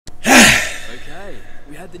Hey,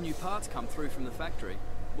 we had the new parts come through from the factory.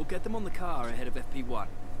 We'll get them on the car ahead of FP1.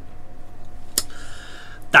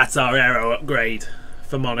 That's our aero upgrade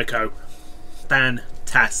for Monaco.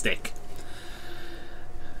 Fantastic.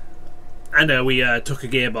 And we took a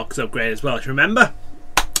gearbox upgrade as well, if you remember.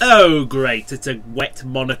 Oh great, it's a wet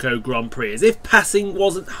Monaco Grand Prix. As if passing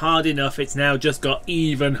wasn't hard enough, it's now just got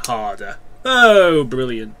even harder. Oh,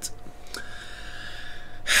 brilliant.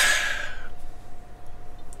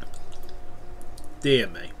 Dear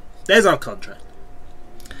me. There's our contract.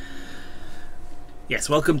 Yes,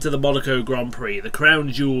 welcome to the Monaco Grand Prix, the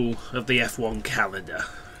crown jewel of the F1 calendar.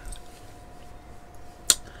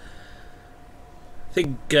 I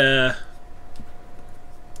think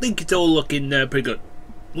it's all looking pretty good.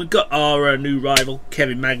 We've got our new rival,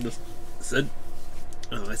 Kevin Magnussen.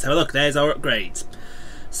 Oh, let's have a look. There's our upgrades.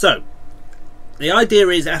 So, the idea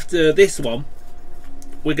is after this one,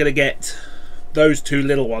 we're going to get those two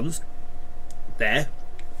little ones there.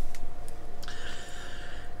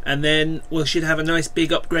 And then we should have a nice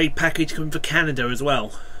big upgrade package coming for Canada as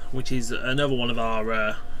well, which is another one of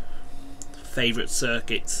our favourite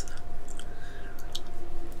circuits.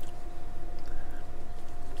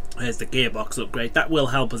 There's the gearbox upgrade. That will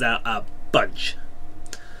help us out a bunch.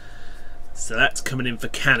 So that's coming in for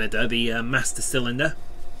Canada, the master cylinder.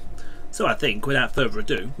 So I think, without further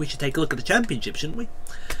ado, we should take a look at the championship, shouldn't we?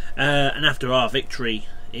 And after our victory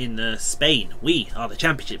in Spain, we are the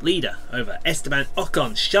championship leader over Esteban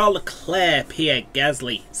Ocon, Charles Leclerc, Pierre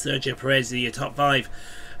Gasly, Sergio Perez, the top 5,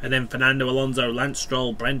 and then Fernando Alonso, Lance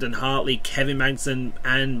Stroll, Brendan Hartley, Kevin Magnussen,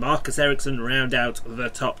 and Marcus Ericsson round out the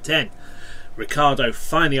top 10. Ricciardo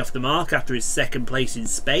finally off the mark after his second place in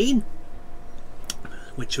Spain,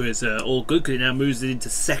 which was all good because it now moves it into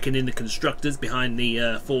second in the constructors behind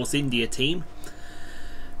the Force India team.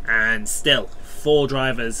 And still 4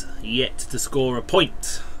 drivers yet to score a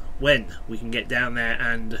point when we can get down there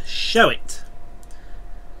and show it.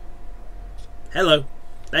 Hello,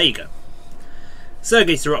 there you go.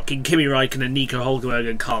 Sergei Sorokin, Kimi Raikkonen, Nico Hulkenberg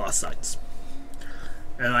and Carlos Sainz.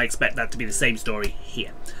 And I expect that to be the same story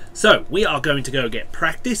here. So, we are going to go get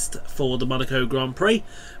practiced for the Monaco Grand Prix.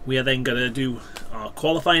 We are then going to do our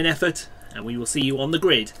qualifying effort, and we will see you on the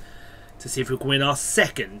grid to see if we can win our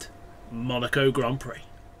second Monaco Grand Prix.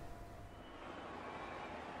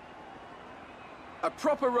 A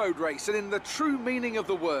proper road race, and in the true meaning of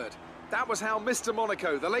the word. That was how Mr.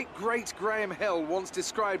 Monaco, the late great Graham Hill, once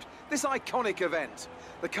described this iconic event.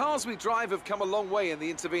 The cars we drive have come a long way in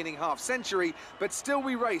the intervening half-century, but still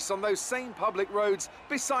we race on those same public roads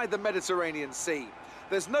beside the Mediterranean Sea.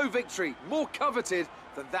 There's no victory more coveted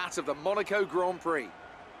than that of the Monaco Grand Prix.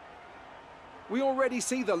 We already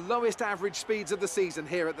see the lowest average speeds of the season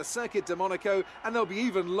here at the Circuit de Monaco, and they'll be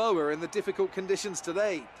even lower in the difficult conditions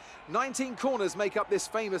today. 19 corners make up this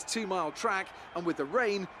famous 2-mile track, and with the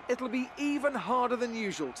rain, it'll be even harder than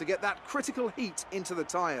usual to get that critical heat into the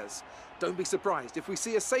tyres. Don't be surprised if we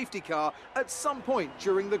see a safety car at some point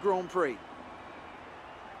during the Grand Prix.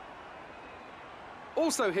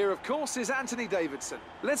 Also here, of course, is Anthony Davidson.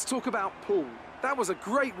 Let's talk about Paul. That was a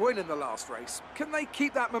great win in the last race. Can they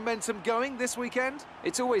keep that momentum going this weekend?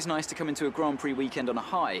 It's always nice to come into a Grand Prix weekend on a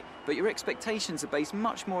high, but your expectations are based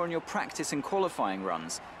much more on your practice and qualifying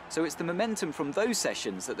runs. So it's the momentum from those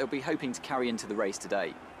sessions that they'll be hoping to carry into the race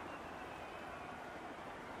today.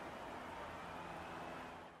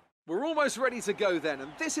 We're almost ready to go then,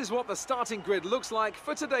 and this is what the starting grid looks like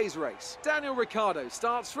for today's race. Daniel Ricciardo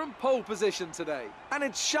starts from pole position today, and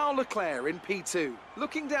it's Charles Leclerc in P2.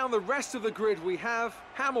 Looking down the rest of the grid, we have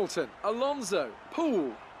Hamilton, Alonso,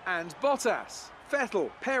 Poole and Bottas, Vettel,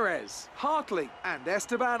 Perez, Hartley and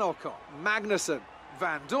Esteban Ocon, Magnussen,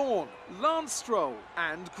 Van Dorn, Lance Stroll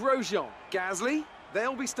and Grosjean. Gasly,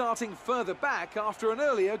 they'll be starting further back after an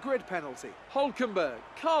earlier grid penalty. Hulkenberg,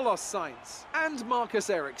 Carlos Sainz and Marcus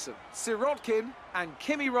Ericsson. Sirotkin and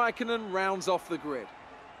Kimi Raikkonen rounds off the grid.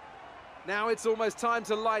 Now it's almost time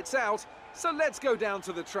to lights out, so let's go down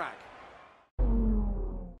to the track.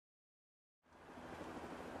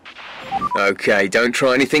 Okay, don't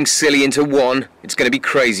try anything silly into one. It's going to be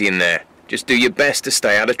crazy in there. Just do your best to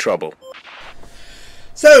stay out of trouble.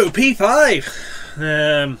 So,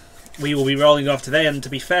 P5. We will be rolling off today, and to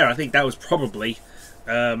be fair, I think that was probably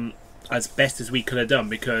as best as we could have done,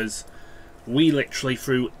 because we literally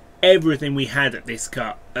threw everything we had at this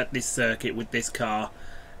circuit with this car,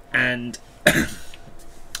 and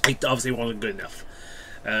it obviously wasn't good enough.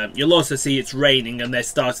 You'll also see it's raining, and they're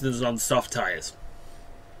starting us on soft tyres.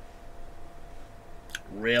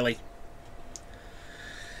 Really?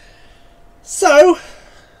 So,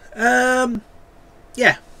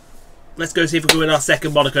 yeah. let's go see if we can win our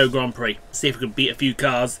second Monaco Grand Prix. See if we can beat a few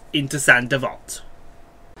cars into Saint Devant.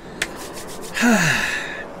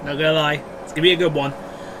 Not gonna lie, it's gonna be a good one.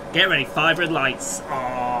 Get ready, 5 red lights.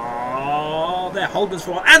 Oh, they're holding us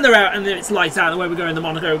for, and they're out, and it's lights out the way we go in the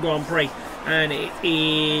Monaco Grand Prix. And it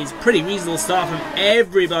is pretty reasonable start from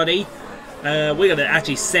everybody. We're going to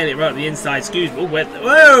actually send it right at the inside. Excuse me.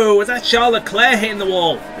 Whoa, was that Charles Leclerc hitting the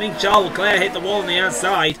wall? I think Charles Leclerc hit the wall on the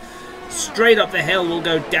outside. Straight up the hill will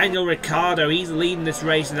go Daniel Ricciardo. He's leading this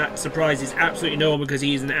race, and that surprises absolutely no one because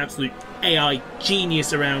he is an absolute AI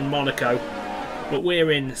genius around Monaco. But we're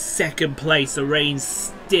in second place. The rain's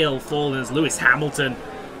still falling as Lewis Hamilton.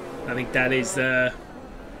 I think that is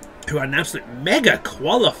who had an absolute mega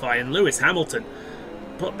qualifying. Lewis Hamilton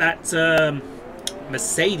put that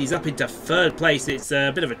Mercedes up into third place. It's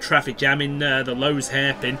a bit of a traffic jam in the Lowe's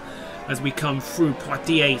hairpin as we come through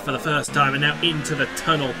Poitiers for the first time, and now into the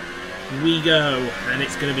tunnel we go, and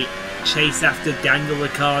it's going to be chase after Daniel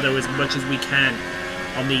Ricciardo as much as we can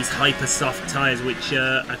on these hyper soft tyres, which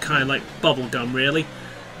are kind of like bubble gum really.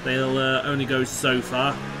 They'll only go so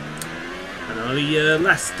far and only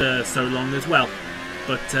last so long as well.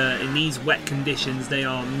 But in these wet conditions, they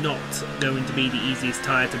are not going to be the easiest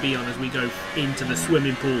tyre to be on as we go into the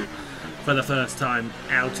swimming pool for the first time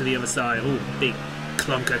out to the other side. Oh, big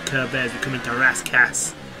clunker curve there as we come into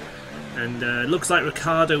Rascasse. And looks like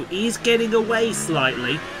Ricciardo is getting away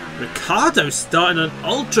slightly. Ricciardo's starting on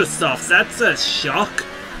ultra softs. That's a shock.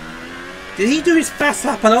 Did he do his fast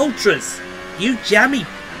lap on ultras? You jammy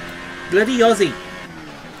bloody Aussie.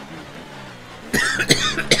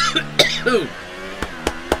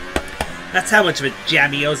 That's how much of a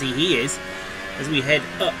jammy Aussie he is as we head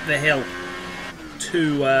up the hill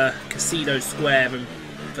to Casino Square, and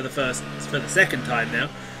for the second time now.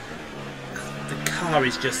 The car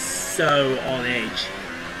is just so on edge.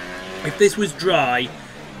 If this was dry,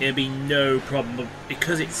 it'd be no problem, but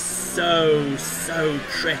because it's so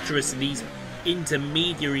treacherous in these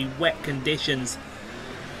intermediary wet conditions,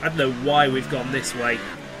 I don't know why we've gone this way.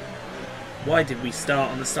 Why did we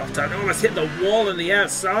start on the soft tyre? Almost hit the wall on the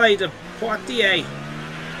outside of Poitiers.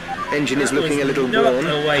 Engine is looking a little worn.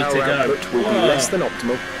 Power output will be less than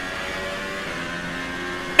optimal.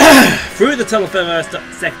 Through the tunnel first,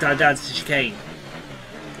 second time down to chicane.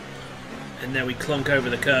 And now we clunk over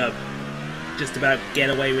the curb. Just about get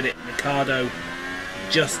away with it. Ricciardo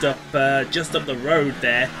just up the road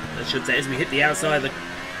there, I should say, as we hit the outside of the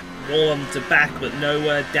wall onto back, but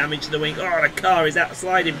no damage to the wing. Oh, the car is out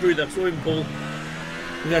sliding through the swimming pool.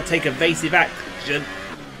 We're going to take evasive action.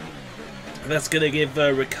 That's going to give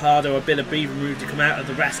Ricciardo a bit of breathing room to come out of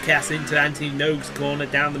the Rascasse into Anthony Nogue's corner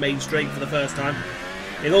down the main straight for the first time.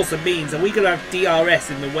 It also means that we're going to have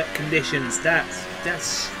DRS in the wet conditions.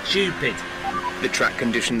 That's stupid. The track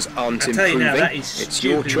conditions aren't I'll tell you improving. now, that is It's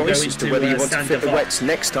your choice as to whether you want to fit the wets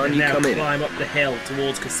next time you come in. Now climb up the hill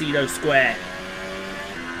towards Casino Square.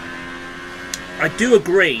 I do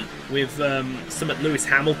agree with something Lewis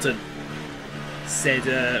Hamilton said.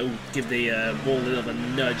 Give the wall a little bit of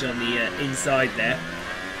a nudge on the inside there.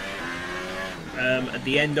 At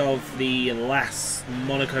the end of the last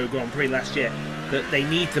Monaco Grand Prix last year, that they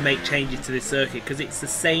need to make changes to this circuit because it's the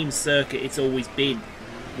same circuit it's always been.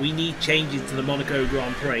 We need changes to the Monaco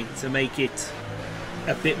Grand Prix to make it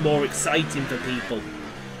a bit more exciting for people.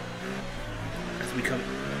 As we come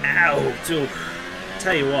out,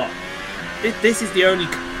 tell you what, this is the only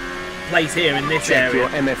place here in this Check area your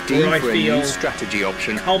MFD where I for a feel new strategy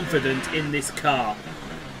option. confident in this car,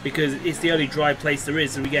 because it's the only dry place there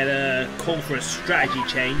is. So we get a call for a strategy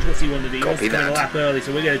change. What's he want to do? He wants to come in a lap early,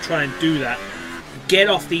 so we're going to try and do that. Get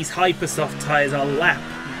off these hyper soft tyres a lap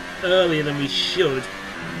earlier than we should.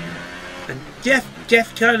 And Jeff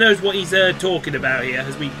kind of knows what he's talking about here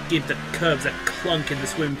as we give the curbs a clunk in the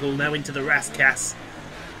swim pool. Now into the Rascasse.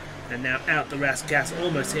 And now out the Rascasse,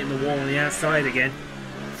 almost hitting the wall on the outside again.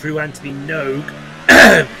 Through Anthony Nogue.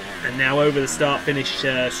 And now over the start-finish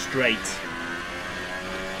straight.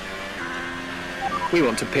 We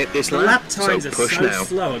want to pit this The lap, lap times so are push so now.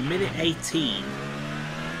 slow. A minute 18.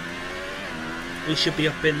 We should be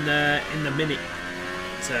up in the minute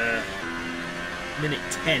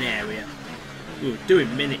 10 area. We were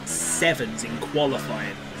doing minute 7s in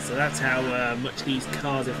qualifying, so that's how much these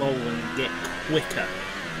cars evolve and get quicker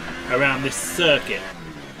around this circuit.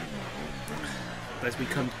 As we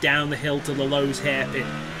come down the hill to the Lowe's hairpin,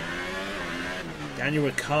 Daniel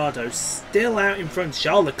Ricciardo still out in front.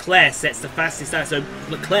 Charles Leclerc sets the fastest out, so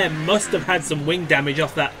Leclerc must have had some wing damage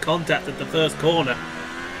off that contact at the first corner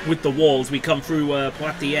with the walls. We come through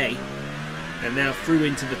Poitiers and now through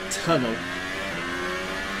into the tunnel.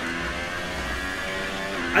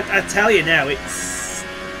 I tell you now, it's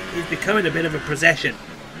is becoming a bit of a procession.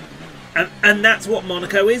 And that's what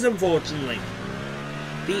Monaco is, unfortunately.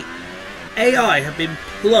 The AI have been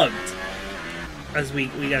plugged, as we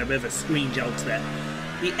get a bit of a screen jolt there.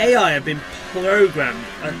 The AI have been programmed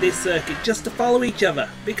at this circuit just to follow each other,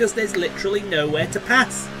 because there's literally nowhere to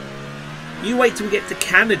pass. You wait till we get to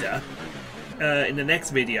Canada in the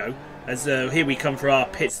next video, as here we come for our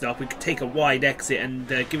pit stop. We could take a wide exit and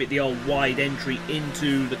give it the old wide entry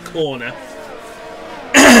into the corner.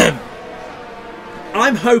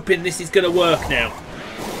 I'm hoping this is going to work now.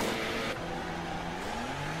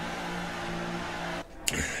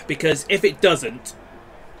 Because if it doesn't,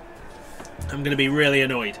 I'm going to be really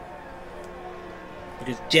annoyed.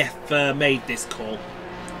 Because Jeff made this call.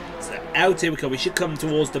 So out here we come. We should come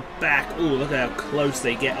towards the back. Oh, look at how close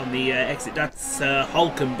they get on the exit. That's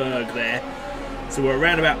Hulkenberg there. So we're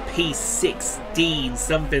around about P16,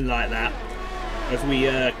 something like that. As we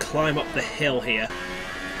climb up the hill here.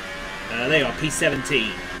 There you are,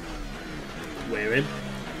 P17. We're in.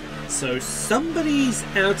 So somebody's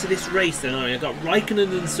out of this race then. I've got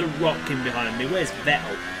Raikkonen and Sorokin behind me. Where's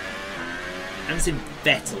Vettel? I haven't seen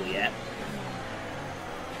Vettel yet.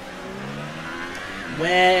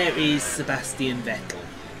 Where is Sebastian Vettel?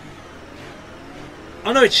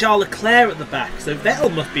 Oh no, it's Charles Leclerc at the back. So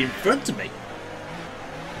Vettel must be in front of me.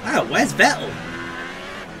 Wow, where's Vettel?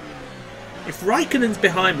 If Raikkonen's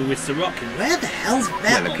behind me with Sorokin, where the hell's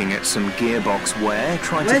Vettel? We're looking at some gearbox wear,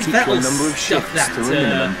 trying Where's to keep Vettel your number of shifts that, to a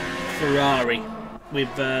minimum. Ferrari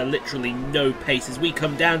with literally no pace. As we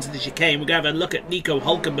come down to the chicane, we're going to have a look at Nico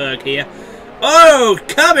Hulkenberg here. Oh,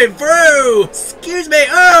 coming through! Excuse me!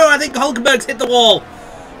 Oh, I think Hulkenberg's hit the wall.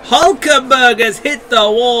 Hulkenberg has hit the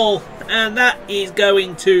wall, and that is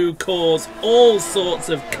going to cause all sorts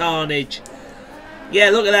of carnage. Yeah,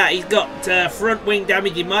 look at that. He's got front wing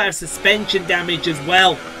damage. He might have suspension damage as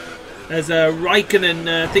well. As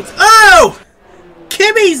Raikkonen thinks... Oh!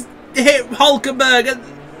 Kimi's hit Hulkenberg. And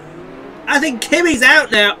I think Kimi's out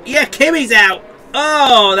now. Yeah, Kimi's out.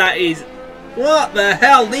 Oh, that is... What the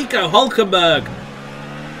hell? Nico Hulkenberg.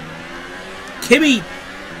 Kimi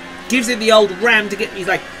gives it the old ram to get... He's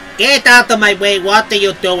like, get out of my way. What are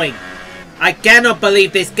you doing? I cannot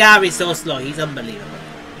believe this car is so slow. He's unbelievable.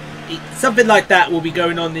 Something like that will be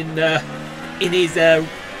going on in his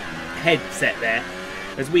headset there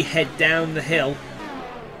as we head down the hill.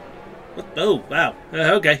 Oh wow!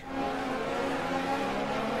 Okay.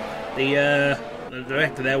 The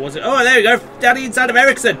director there was it? Oh, there we go, down the inside of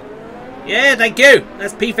Ericsson. Yeah, thank you.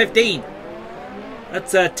 That's P15.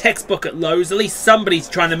 That's a textbook at lows. At least somebody's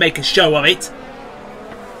trying to make a show of it.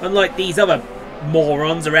 Unlike these other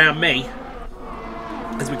morons around me.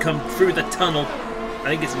 As we come through the tunnel. I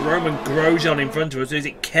think it's Roman Grosjean in front of us, or is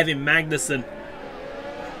it Kevin Magnussen?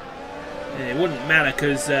 It wouldn't matter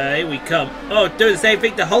because here we come. Oh, doing the same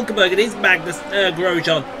thing to Hulkenberg. It is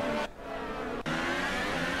Grosjean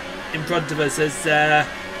in front of us. As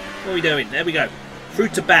what are we doing? There we go. Through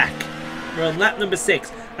to back. We're on lap number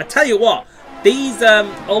 6. I tell you what, these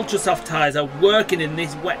ultra soft tyres are working in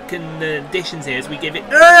these wet conditions here as we give it.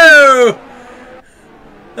 Oh!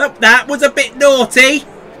 Oh, that was a bit naughty.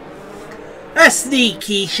 A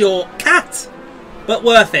sneaky shortcut, but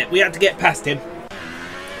worth it. We had to get past him,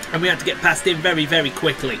 and we had to get past him very, very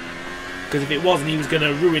quickly, because if it wasn't, he was going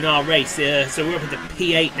to ruin our race. So we're up into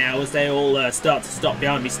P8 now as they all start to stop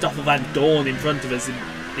behind me. Stoffel Van Dorn in front of us in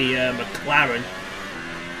the McLaren.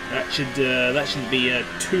 That shouldn't be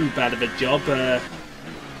too bad of a job to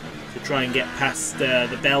try and get past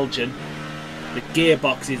the Belgian. The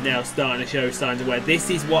gearbox is now starting to show signs of wear. This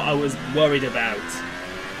is what I was worried about.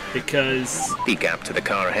 Because the gap to the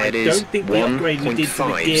car ahead is 1.5 seconds. I don't think the upgrade we did to the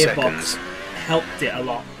gearbox helped it a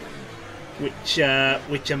lot, which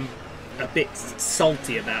I'm a bit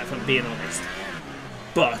salty about, if I'm being honest.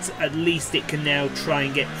 But at least it can now try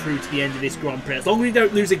and get through to the end of this Grand Prix. As long as we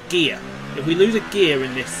don't lose a gear. If we lose a gear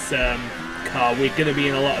in this car, we're going to be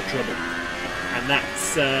in a lot of trouble. And that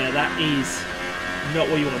is not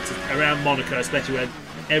what you want around Monaco, especially where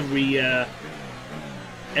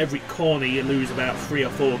every corner you lose about 3 or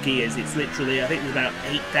 4 gears. It's literally, I think there's about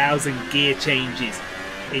 8,000 gear changes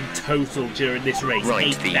in total during this race.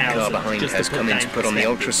 Right, the car behind has come in to put on the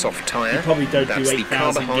ultra soft tyre. You probably don't do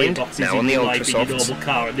 8,000 gearboxes in your life in your normal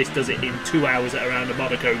car, and this does it in 2 hours at around the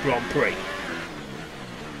Monaco Grand Prix.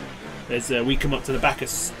 As we come up to the back of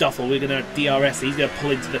Stoffel, we're going to DRS. He's going to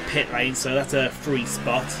pull into the pit lane, so that's a free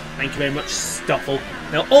spot. Thank you very much, Stoffel.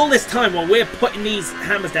 Now, all this time while we're putting these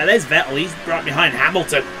hammers down, there's Vettel. He's right behind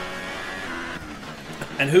Hamilton.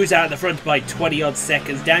 And who's out at the front by 20-odd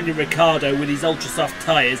seconds? Daniel Ricciardo with his ultra-soft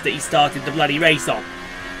tyres that he started the bloody race on.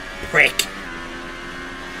 Prick.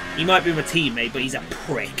 He might be my teammate, but he's a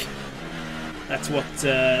prick. That's what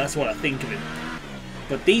I think of him.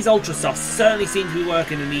 But these ultra softs certainly seem to be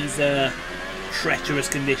working in these treacherous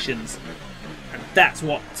conditions, and that's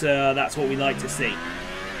what we like to see.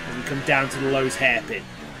 As we come down to the Lowe's hairpin,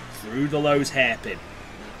 through the Lowe's hairpin.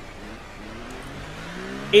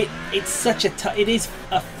 It's such a it is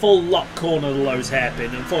a full lock corner of the Lowe's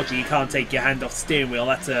hairpin. Unfortunately, you can't take your hand off the steering wheel.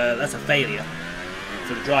 That's a failure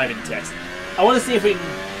for the driving test. I want to see if we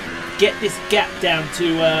can get this gap down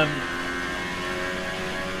to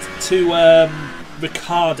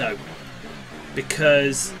Ricciardo,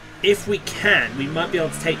 because if we can, we might be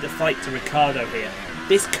able to take the fight to Ricciardo here.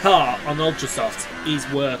 This car on Ultrasoft is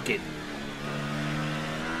working,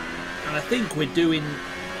 and I think we're doing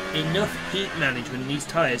enough heat management in these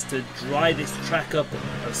tyres to dry this track up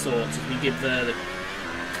of sorts as we give the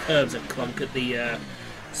curbs a clunk at the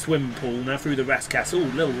swimming pool. Now through the Rascasse.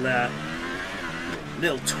 Ooh,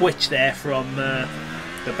 little twitch there from the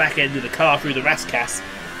back end of the car through the Rascasse.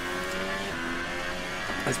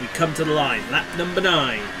 As we come to the line, lap number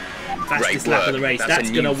 9, fastest lap of the race.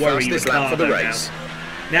 That's going to worry Ricciardo now.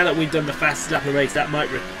 Now that we've done the fastest lap of the race, that might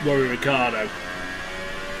worry Ricciardo,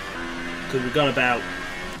 because we've gone about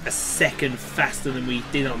a second faster than we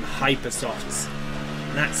did on Hypersofts,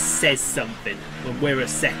 and that says something when we're a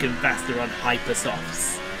second faster on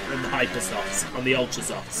Hypersofts than the Hypersofts on the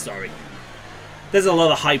Ultrasofts. Sorry, there's a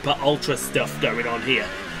lot of Hyper Ultra stuff going on here.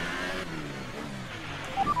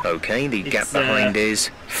 Okay, the gap behind is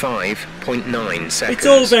 5.9 seconds. It's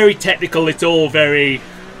all very technical, it's all very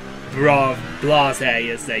blasé,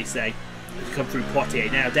 as they say. We've come through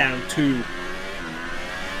Poitiers, now down to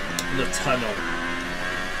the tunnel.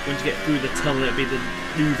 Once you get through the tunnel, it'll be the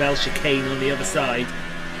Nouvelle chicane on the other side.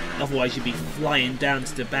 Otherwise, you'd be flying down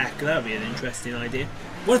to the back. That would be an interesting idea.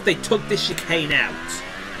 What if they took this chicane out?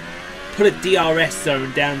 Put a DRS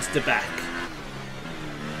zone down to the back.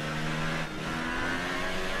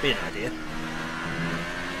 Be an idea.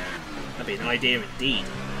 That'd be an idea indeed.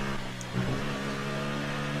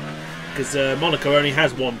 Because Monaco only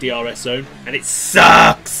has one DRS zone, and it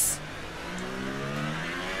sucks!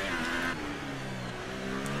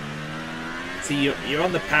 See, you're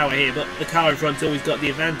on the power here, but the car in front's always got the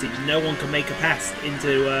advantage. No one can make a pass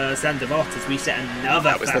into Saint-Devote as we set another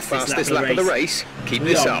That was the fastest lap of the race. Keep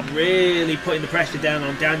this up. We are really putting the pressure down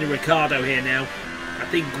on Daniel Ricciardo here now. I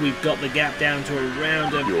think we've got the gap down to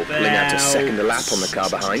around about... You're pulling out a second a lap on the car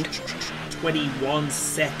behind. 21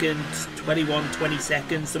 seconds, 20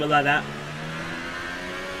 seconds, something like that.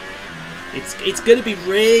 It's going to be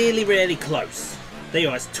really, really close. There you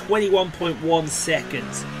are, it's 21.1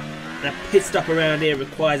 seconds. That pit stop around here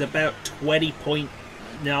requires about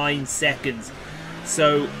 20.9 seconds.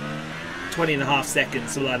 So, 20.5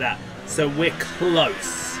 seconds, something like that. So we're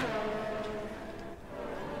close.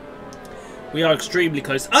 We are extremely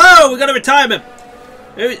close. Oh, we got a retirement.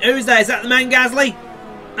 Who's that? Is that the man Gasly?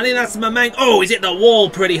 I think that's my man. Oh, he's hit the wall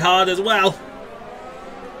pretty hard as well.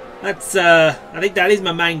 That's, I think that is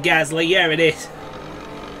my man Gasly. Yeah, it is.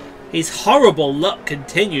 His horrible luck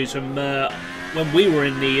continues from when we were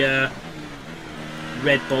in the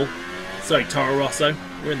Red Bull. Sorry, Toro Rosso.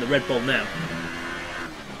 We're in the Red Bull now.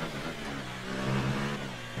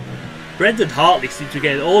 Brendan Hartley seems to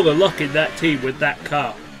get all the luck in that team with that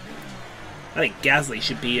car. I think Gasly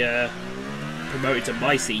should be promoted to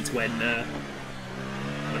my seat when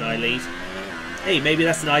I leave. Hey, maybe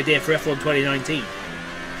that's an idea for F1 2019.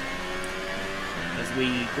 As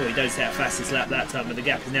we don't set our fastest lap that time, but the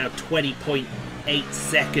gap is now 20.8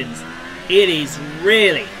 seconds. It is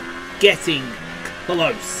really getting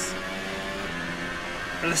close.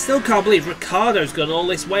 And I still can't believe Ricciardo's gone all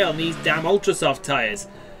this way on these damn Ultrasoft tyres.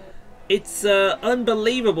 It's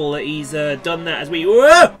unbelievable that he's done that as we...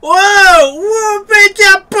 Whoa! Whoa!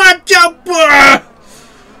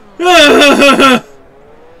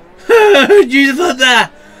 You thought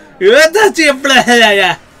that?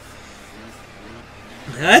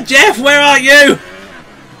 Jeff, where are you?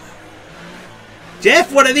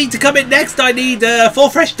 Jeff, what I need to come in next, I need 4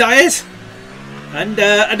 fresh tyres and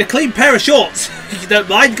a clean pair of shorts, if you don't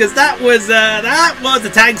mind, because that was a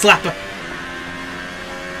tag slapper.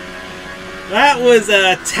 That was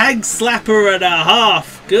a tag slapper and a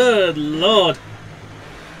half. Good lord.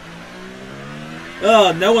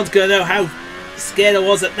 Oh, no one's going to know how scared I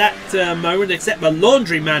was at that moment, except my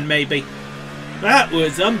laundryman, maybe. That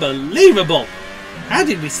was unbelievable. How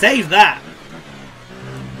did we save that?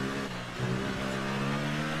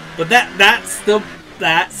 But that's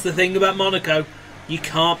the thing about Monaco. You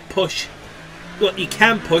can't push. Well, you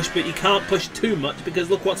can push, but you can't push too much, because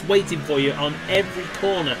look what's waiting for you on every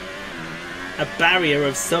corner. A barrier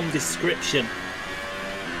of some description.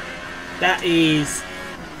 That is...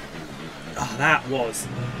 Oh, that was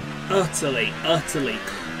utterly...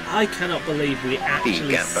 I cannot believe we actually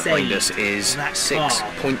The gap behind us is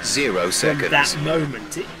 6.0 seconds. From that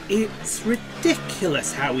moment. It's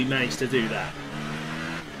ridiculous how we managed to do that.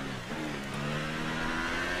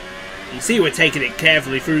 You see, we're taking it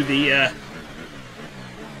carefully through the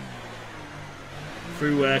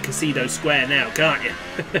Casino Square now, can't you?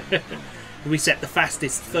 We set the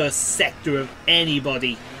fastest first sector of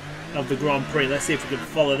anybody of the Grand Prix. Let's see if we can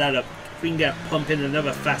follow that up. If we can get pump in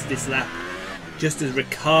another fastest lap, just as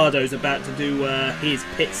Ricciardo's about to do his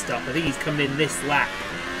pit stop. I think he's coming in this lap.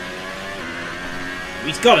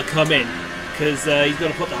 He's got to come in because he's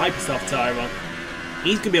got to put the Hypersoft tyre on.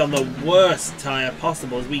 He's going to be on the worst tyre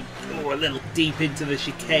possible as we go a little deep into the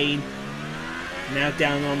chicane. Now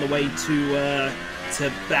down on the way to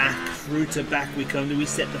back, through to back we come. Do we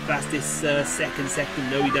set the fastest second sector?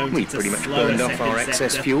 No, we don't. We've pretty much burned off our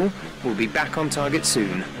excess fuel. We'll be back on target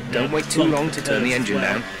soon. Don't wait too long to turn the engine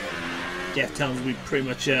down. Jeff tells me we pretty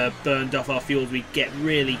much burned off our fuels. We get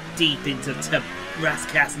really deep into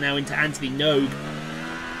Raskas, now into Anthony Nogue.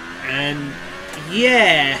 And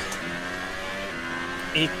yeah,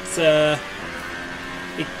 it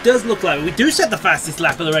does look like we do set the fastest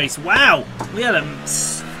lap of the race. Wow, we had a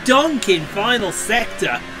stonking final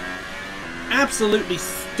sector. Absolutely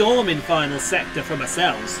storming final sector from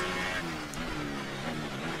ourselves.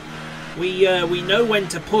 We know when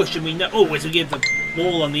to push, and we know always we give the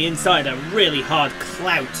ball on the inside a really hard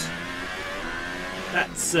clout.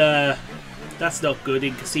 That's not good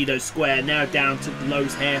in Casino Square. Now down to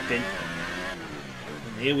Lowe's hairpin.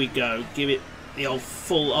 And here we go. Give it the old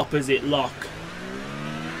full opposite lock.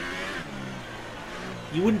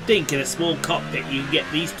 You wouldn't think in a small cockpit you can get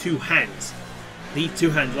these two hands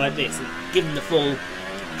like this, and give them the full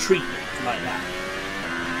treatment like that.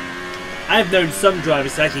 I've known some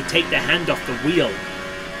drivers to actually take their hand off the wheel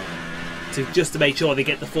just to make sure they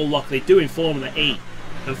get the full lock. They do in Formula E,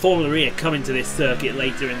 and Formula E are coming to this circuit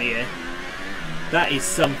later in the year. That is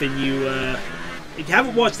something you, if you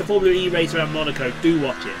haven't watched the Formula E race around Monaco, do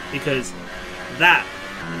watch it, because that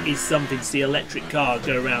is something to see electric cars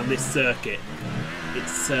go around this circuit.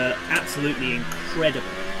 It's absolutely incredible.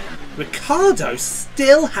 Ricciardo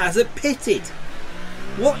still hasn't pitted.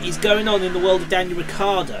 What is going on in the world of Daniel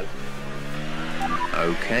Ricciardo?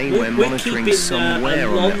 Okay, we're monitoring somewhere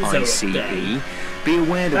on the ICE. Be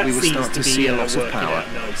aware that we will start to see a loss of power.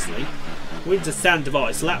 Nicely. We're into Sandoval,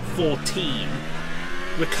 lap 14.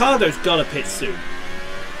 Ricciardo's got to pit soon.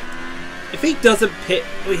 If he doesn't pit,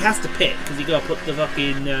 well, he has to pit because he's got to put the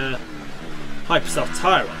fucking Hypersoft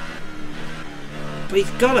tyre on. But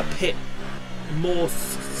he's got to pit more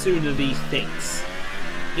sooner than he thinks.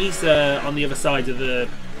 He's on the other side of the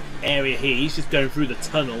area here. He's just going through the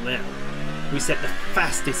tunnel now. We set the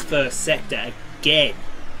fastest first sector again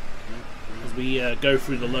as we go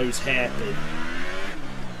through the Lowe's hairpin.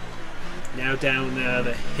 Now down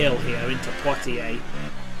the hill here into Poitiers.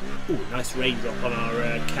 Ooh, nice raindrop on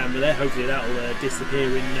our camera there. Hopefully that'll disappear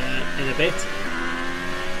in a bit.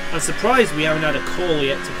 I'm surprised we haven't had a call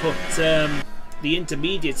yet to put the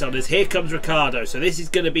intermediates on us. Here comes Ricciardo. So this is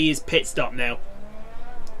going to be his pit stop now.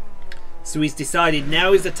 So he's decided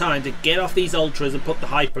now is the time to get off these ultras and put the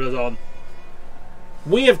hypers on.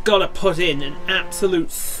 We have got to put in an absolute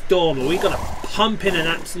stormer. We've got to pump in an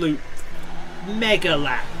absolute mega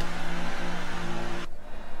lap.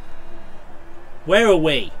 Where are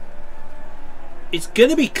we? It's going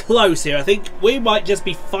to be close here. I think we might just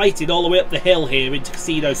be fighting all the way up the hill here into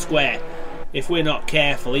Casino Square if we're not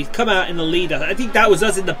careful. He's come out in the lead. I think that was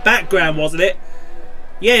us in the background, wasn't it?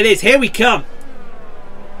 Yeah, it is. Here we come.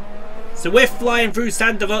 So we're flying through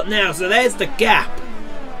Sandoval now. So there's the gap.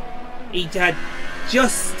 He had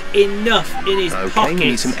just enough in his pocket. We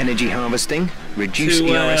need some energy harvesting. Reduce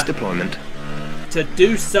ERS deployment. To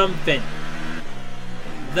do something.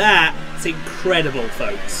 That's incredible,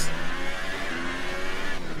 folks.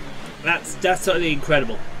 That's totally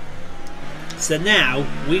incredible. So now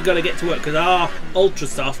we've got to get to work because our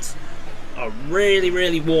Ultrasofts are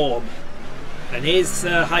really warm, and his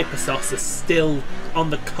Hypersofts are still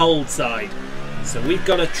on the cold side. So we've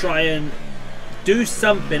got to try and do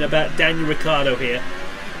something about Daniel Ricciardo here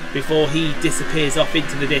before he disappears off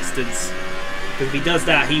into the distance. Because if he does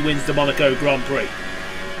that, he wins the Monaco Grand Prix.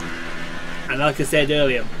 And like I said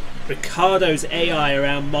earlier, Ricciardo's AI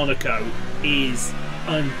around Monaco is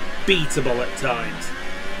unbeatable at times.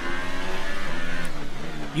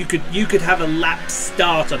 You could have a lap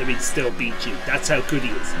start on him, he'd still beat you. That's how good he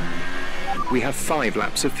is. We have 5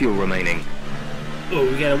 laps of fuel remaining. Oh,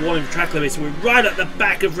 we get a warning for track limits. We're right at the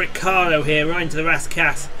back of Ricciardo here, right into the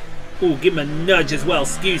Rascasse. Oh, give him a nudge as well,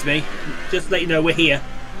 excuse me. Just to let you know we're here.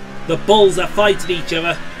 The bulls are fighting each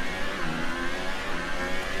other.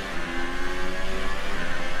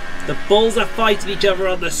 The bulls are fighting each other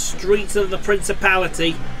on the streets of the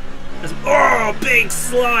Principality. Oh, big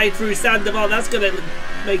slide through Sandoval. That's going to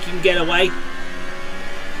make him get away.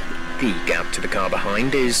 The gap to the car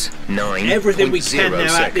behind is 9.0 Everything we can now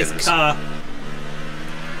seconds. at this car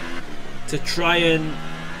to try and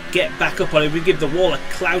get back up on it. We give the wall a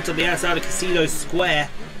clout on the outside of Casino Square.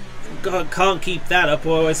 God, can't keep that up,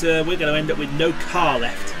 or else we're going to end up with no car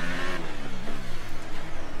left.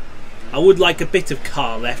 I would like a bit of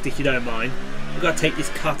car left, if you don't mind. We've got to take this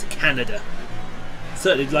car to Canada.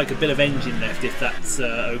 Certainly like a bit of engine left, if that's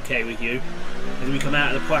okay with you. As we come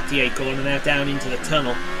out of the Poitiers corner now down into the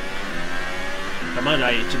tunnel. I might know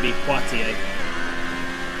it should be Poitiers.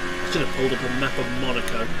 I should have pulled up a map of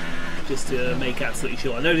Monaco just to make absolutely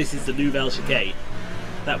sure. I know this is the Nouvelle Chicane.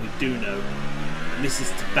 That we do know. And this is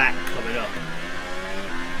Tabac coming up.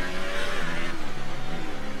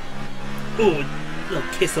 Oh, a little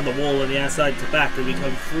kiss on the wall on the outside Tabac as we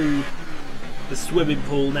come through the swimming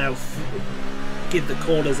pool now. Give the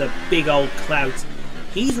corners a big old clout.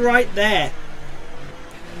 He's right there.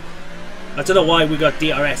 I don't know why we got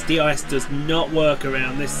DRS. DRS does not work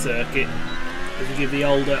around this circuit. As we give the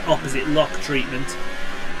old opposite lock treatment.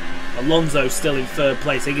 Alonso's still in third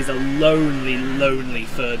place. I think it's a lonely, lonely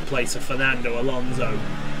third place for Fernando Alonso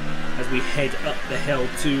as we head up the hill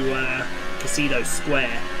to Casino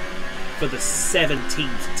Square for the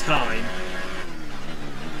 17th time.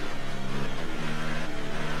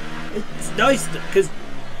 It's nice because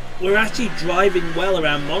we're actually driving well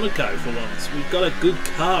around Monaco for once. We've got a good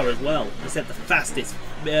car as well. It's at the fastest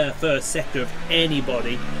first sector of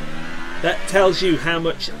anybody. That tells you how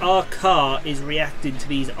much our car is reacting to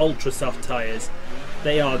these ultra soft tyres.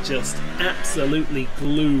 They are just absolutely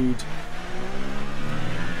glued.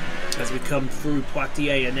 As we come through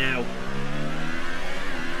Poitiers and now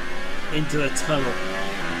into the tunnel.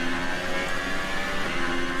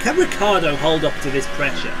 Can Ricciardo hold up to this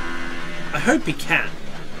pressure? I hope he can.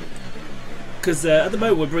 Because at the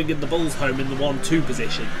moment we're bringing the Bulls home in the 1-2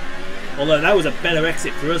 position. Although that was a better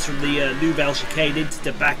exit for us from the Nouvelle Chicane into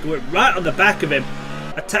Tabac. We're right on the back of him.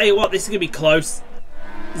 I tell you what, this is going to be close.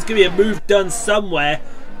 There's going to be a move done somewhere.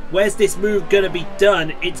 Where's this move going to be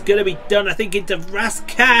done? It's going to be done, I think, into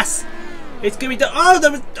Rascasse. It's going to be done. Oh,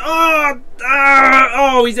 there was...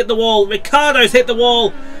 Oh, he's hit the wall. Ricciardo's hit the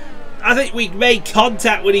wall. I think we made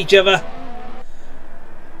contact with each other.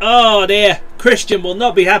 Oh dear. Christian will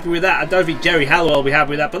not be happy with that. I don't think Jerry Halliwell will be happy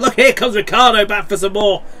with that. But look, here comes Ricciardo back for some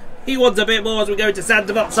more. He wants a bit more as we go to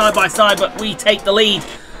Sandoval side by side, but we take the lead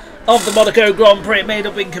of the Monaco Grand Prix. It may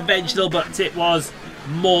not have been conventional, but it was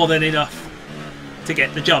more than enough to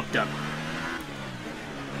get the job done.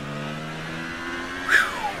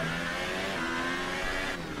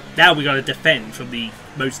 Now we got to defend from the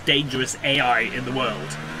most dangerous AI in the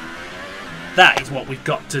world. That is what we've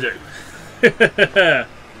got to do.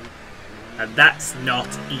 And that's not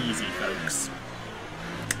easy, folks.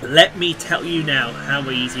 Let me tell you now how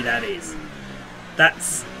easy that is.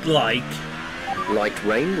 That's like... Light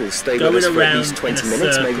rain will stay with us for at least 20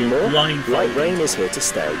 minutes, maybe more. Light rain is here to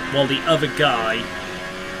stay. While the other guy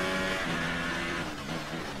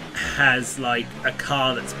has like a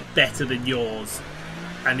car that's better than yours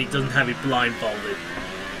and he doesn't have it blindfolded.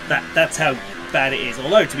 That's how bad it is.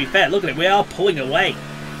 Although, to be fair, look at it, we are pulling away.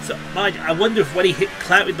 So, I wonder if when he hit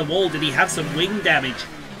clouted the wall, did he have some wing damage?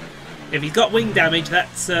 If he's got wing damage,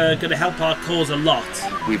 that's going to help our cause a lot.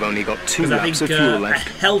 We've only got 2 laps of fuel left.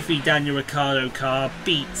 A healthy Daniel Ricciardo car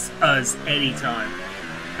beats us anytime.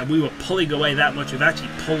 And we were pulling away that much, we've actually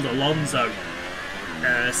pulled Alonso.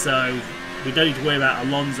 So we don't need to worry about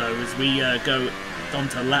Alonso as we go on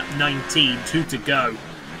to lap 19, 2 to go.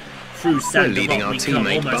 Through Sandoval, we're leading our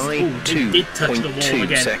teammate by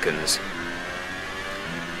 2.2 seconds.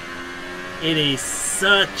 It is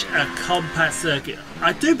such a compact circuit.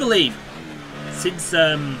 I do believe, since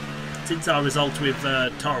our result with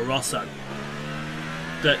Toro Rosso,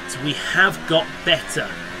 that we have got better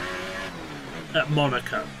at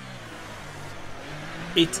Monaco.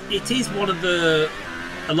 It is one of the,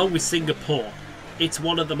 along with Singapore, it's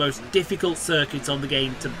one of the most difficult circuits on the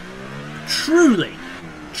game to truly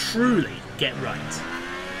get right.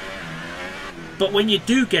 But when you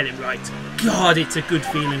do get it right, God, it's a good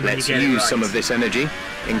feeling when you get it right. Let's use some of this energy.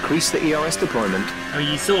 Increase the ERS deployment. I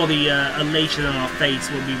mean, you saw the elation on our face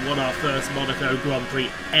when we won our first Monaco Grand Prix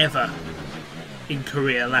ever in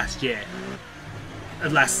Korea last year.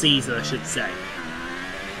 Last season, I should say.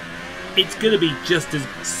 It's going to be just as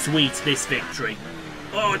sweet, this victory.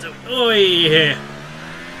 Oh yeah.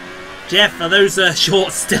 Jeff, are those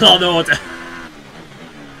shorts still on order?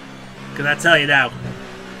 Can I tell you now?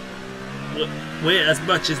 We're, as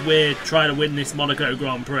much as we're trying to win this Monaco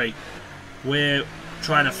Grand Prix, we're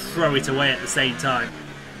trying to throw it away at the same time.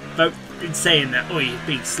 But in saying that,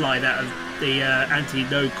 big slide out of the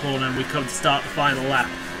anti-no corner, and we come to start the final lap.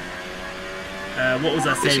 What was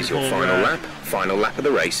I saying? This is your final lap. Final lap of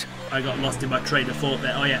the race. I got lost in my train of thought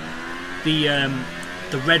there. Oh yeah,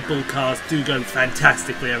 the Red Bull cars do go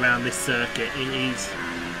fantastically around this circuit.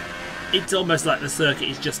 It's almost like the circuit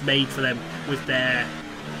is just made for them with their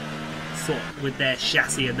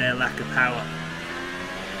chassis and their lack of power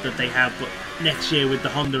that they have. But next year with the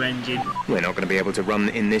Honda engine, we're not going to be able to run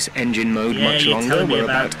in this engine mode much longer. We're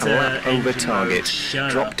about a lap over target.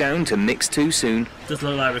 Drop down to mix 2 soon. Does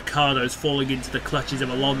look like Ricciardo's falling into the clutches of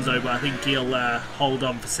Alonso, but I think he'll hold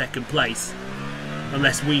on for second place.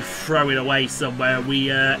 Unless we throw it away somewhere and we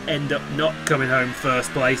end up not coming home first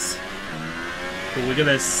place. But we're going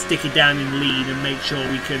to stick it down in lead and make sure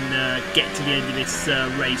we can get to the end of this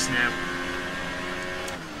race now.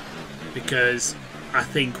 Because I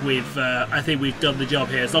think we've done the job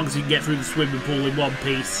here. As long as we can get through the swimming pool in one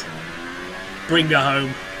piece, bring her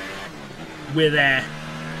home, we're there.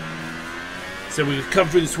 So we come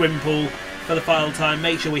through the swimming pool for the final time,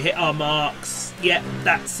 make sure we hit our marks. Yep,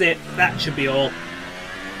 that's it. That should be all.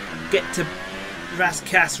 Get to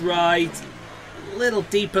Rascasse ride. A little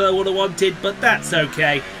deeper than I would have wanted, but that's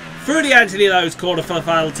okay. Through the Anthony corner for the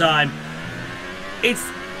final time. It's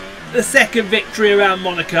the second victory around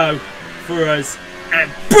Monaco for us. And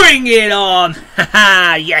bring it on!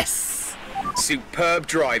 Haha, yes! Superb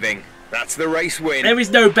driving. That's the race win. There is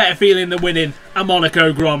no better feeling than winning a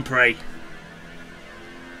Monaco Grand Prix.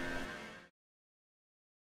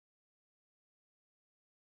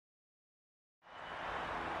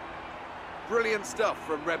 Brilliant stuff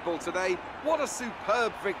from Red Bull today. What a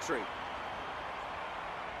superb victory.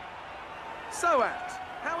 So, Ant,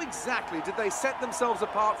 how exactly did they set themselves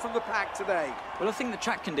apart from the pack today? Well, I think the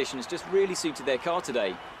track conditions just really suited their car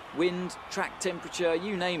today. Wind, track temperature,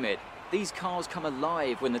 you name it. These cars come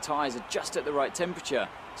alive when the tyres are just at the right temperature.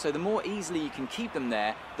 So the more easily you can keep them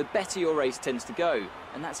there, the better your race tends to go.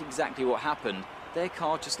 And that's exactly what happened. Their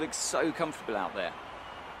car just looks so comfortable out there.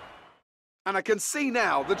 And I can see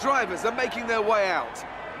now the drivers are making their way out.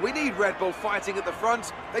 We need Red Bull fighting at the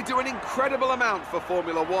front. They do an incredible amount for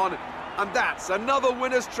Formula One. And that's another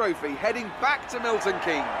winner's trophy heading back to Milton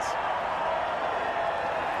Keynes.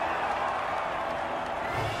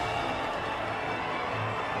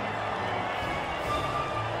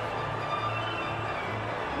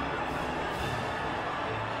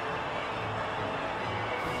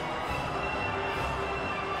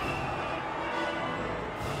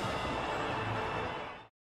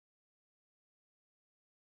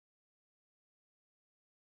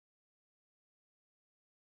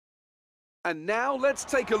 And now let's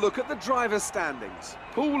take a look at the driver's standings.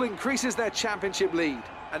 Poole increases their championship lead.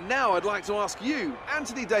 And now I'd like to ask you,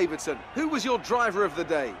 Anthony Davidson, who was your driver of the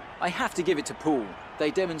day? I have to give it to Poole.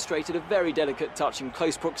 They demonstrated a very delicate touch in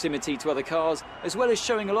close proximity to other cars, as well as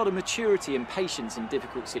showing a lot of maturity and patience in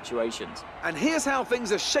difficult situations. And here's how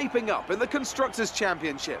things are shaping up in the Constructors'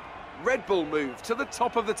 Championship. Red Bull moved to the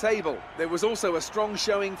top of the table. There was also a strong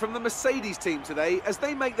showing from the Mercedes team today as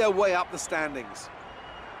they make their way up the standings.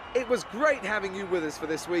 It was great having you with us for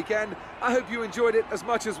this weekend. I hope you enjoyed it as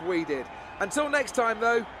much as we did. Until next time,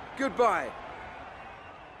 though, goodbye.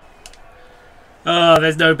 Oh,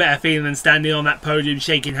 there's no better feeling than standing on that podium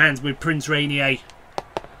shaking hands with Prince Rainier.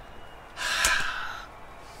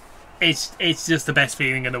 It's just the best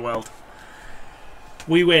feeling in the world.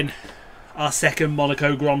 We win our second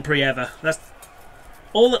Monaco Grand Prix ever. That's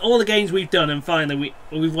all the games we've done, and finally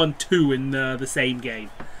we've won 2 in the same game.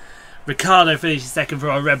 Ricciardo finishes second for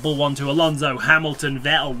our Red Bull 1-2. Alonso, Hamilton,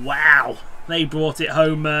 Vettel. Wow, they brought it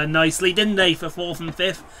home nicely, didn't they, for 4th and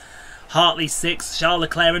 5th. Hartley 6th. Charles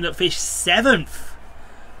Leclerc ended up finished 7th.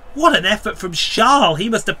 What an effort from Charles. He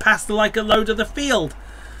must have passed like a load of the field.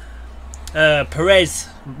 Perez,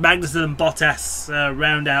 Magnussen and Bottas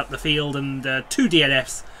round out the field, and 2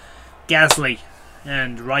 DNFs. Gasly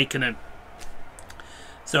and Raikkonen.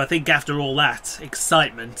 So I think after all that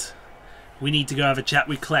excitement, we need to go have a chat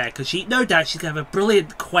with Claire, because no doubt she's going to have a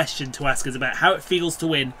brilliant question to ask us about how it feels to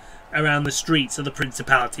win around the streets of the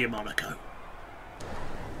Principality of Monaco.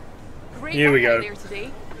 Great Here we go. there today.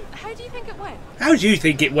 How do you think it went? How do you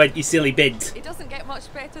think it went, you silly bint? It doesn't get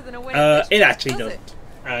much better than a win. It actually does. doesn't.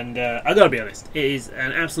 And I've got to be honest, it is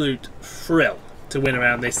an absolute thrill to win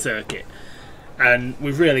around this circuit. And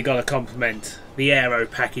we've really got to compliment the aero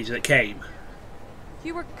package that came.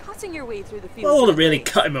 You were cutting your way through the field. Well, I wasn't that really day.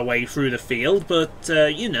 cutting my way through the field, but,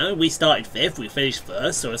 you know, we started 5th, we finished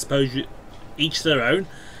 1st, so I suppose each their own.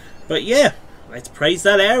 But yeah, let's praise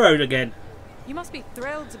that aero again. You must be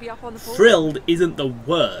thrilled to be up on the pole. Thrilled isn't the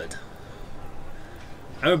word.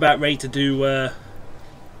 I'm about ready to do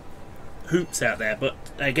hoops out there, but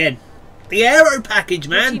again, the aero package,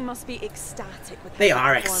 Your team man. must be ecstatic with how They you're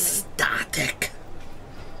are performing. ecstatic.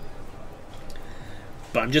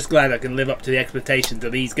 But I'm just glad I can live up to the expectations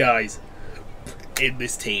of these guys in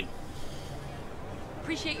this team.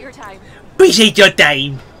 Appreciate your time. Appreciate your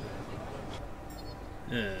time.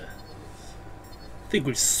 I think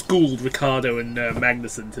we've schooled Ricardo and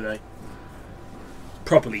Magnussen today.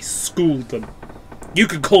 Properly schooled them. You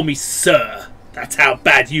can call me sir. That's how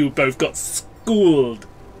bad you both got schooled.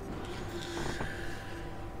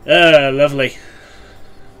 Lovely.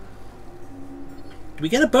 Do we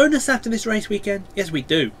get a bonus after this race weekend? Yes, we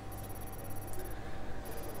do.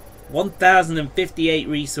 1,058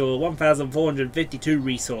 resource, 1,452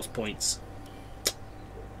 resource points.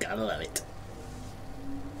 Gotta love it.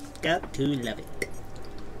 Got to love it.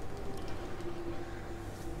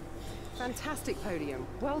 Fantastic podium.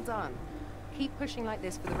 Well done. Keep pushing like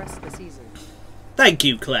this for the rest of the season. Thank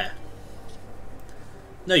you, Claire.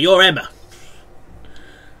 No, you're Emma.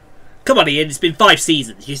 Come on, Ian, it's been 5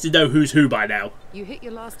 seasons. You should know who's who by now. You hit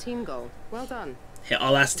your last team goal. Well done. Hit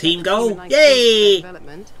our last Get team the team a goal. nice boost for their Yay!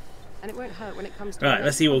 development, and it won't hurt when it comes to Right,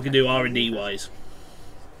 let's see what we can do R&D wise.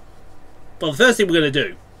 Well, the first thing we're going to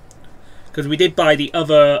do, because we did buy the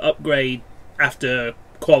other upgrade after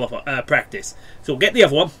practice, so we'll get the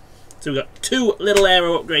other one. So we've got 2 little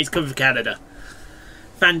aero upgrades coming for Canada.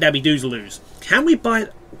 Fandabby doozaloos. Can we buy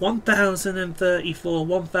 1,034,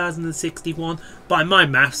 1,061? By my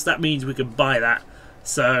maths, that means we can buy that.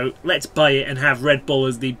 So let's buy it and have Red Bull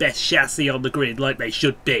as the best chassis on the grid, like they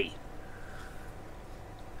should be.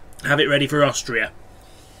 Have it ready for Austria.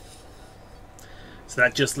 So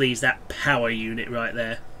that just leaves that power unit right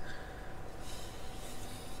there.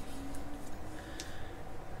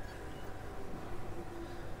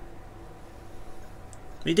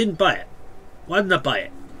 We didn't buy it. Why didn't I buy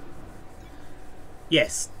it?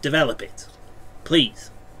 Yes, develop it.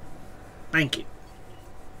 Please. Thank you.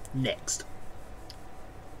 Next.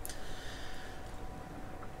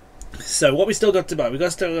 So what we still got to buy?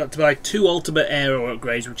 We've still got to buy 2 ultimate aero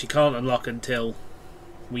upgrades, which you can't unlock until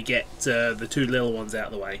we get the 2 little ones out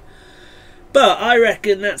of the way. But I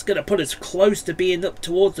reckon that's going to put us close to being up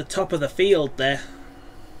towards the top of the field there.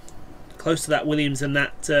 Close to that Williams and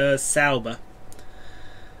that Sauber.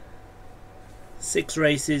 6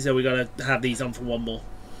 races, or we got to have these on for 1 more.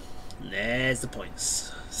 There's the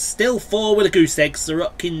points. Still 4 with a goose egg.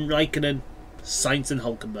 Sorokin, Raikkonen, Sainz and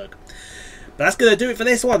Hulkenberg. But that's going to do it for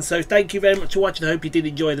this one. So thank you very much for watching. I hope you did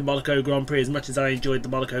enjoy the Monaco Grand Prix as much as I enjoyed the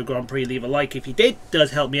Monaco Grand Prix. Leave a like if you did. It does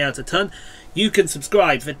help me out a ton. You can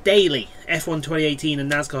subscribe for daily F1 2018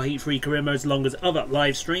 and NASCAR Heat-Free career modes, along as other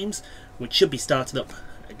live streams, which should be starting up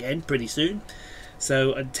again pretty soon.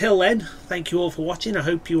 So until then, thank you all for watching. I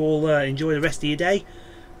hope you all enjoy the rest of your day,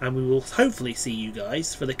 and we will hopefully see you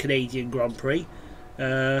guys for the Canadian Grand Prix,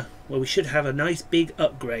 where we should have a nice big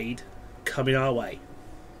upgrade coming our way.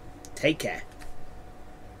 Take care.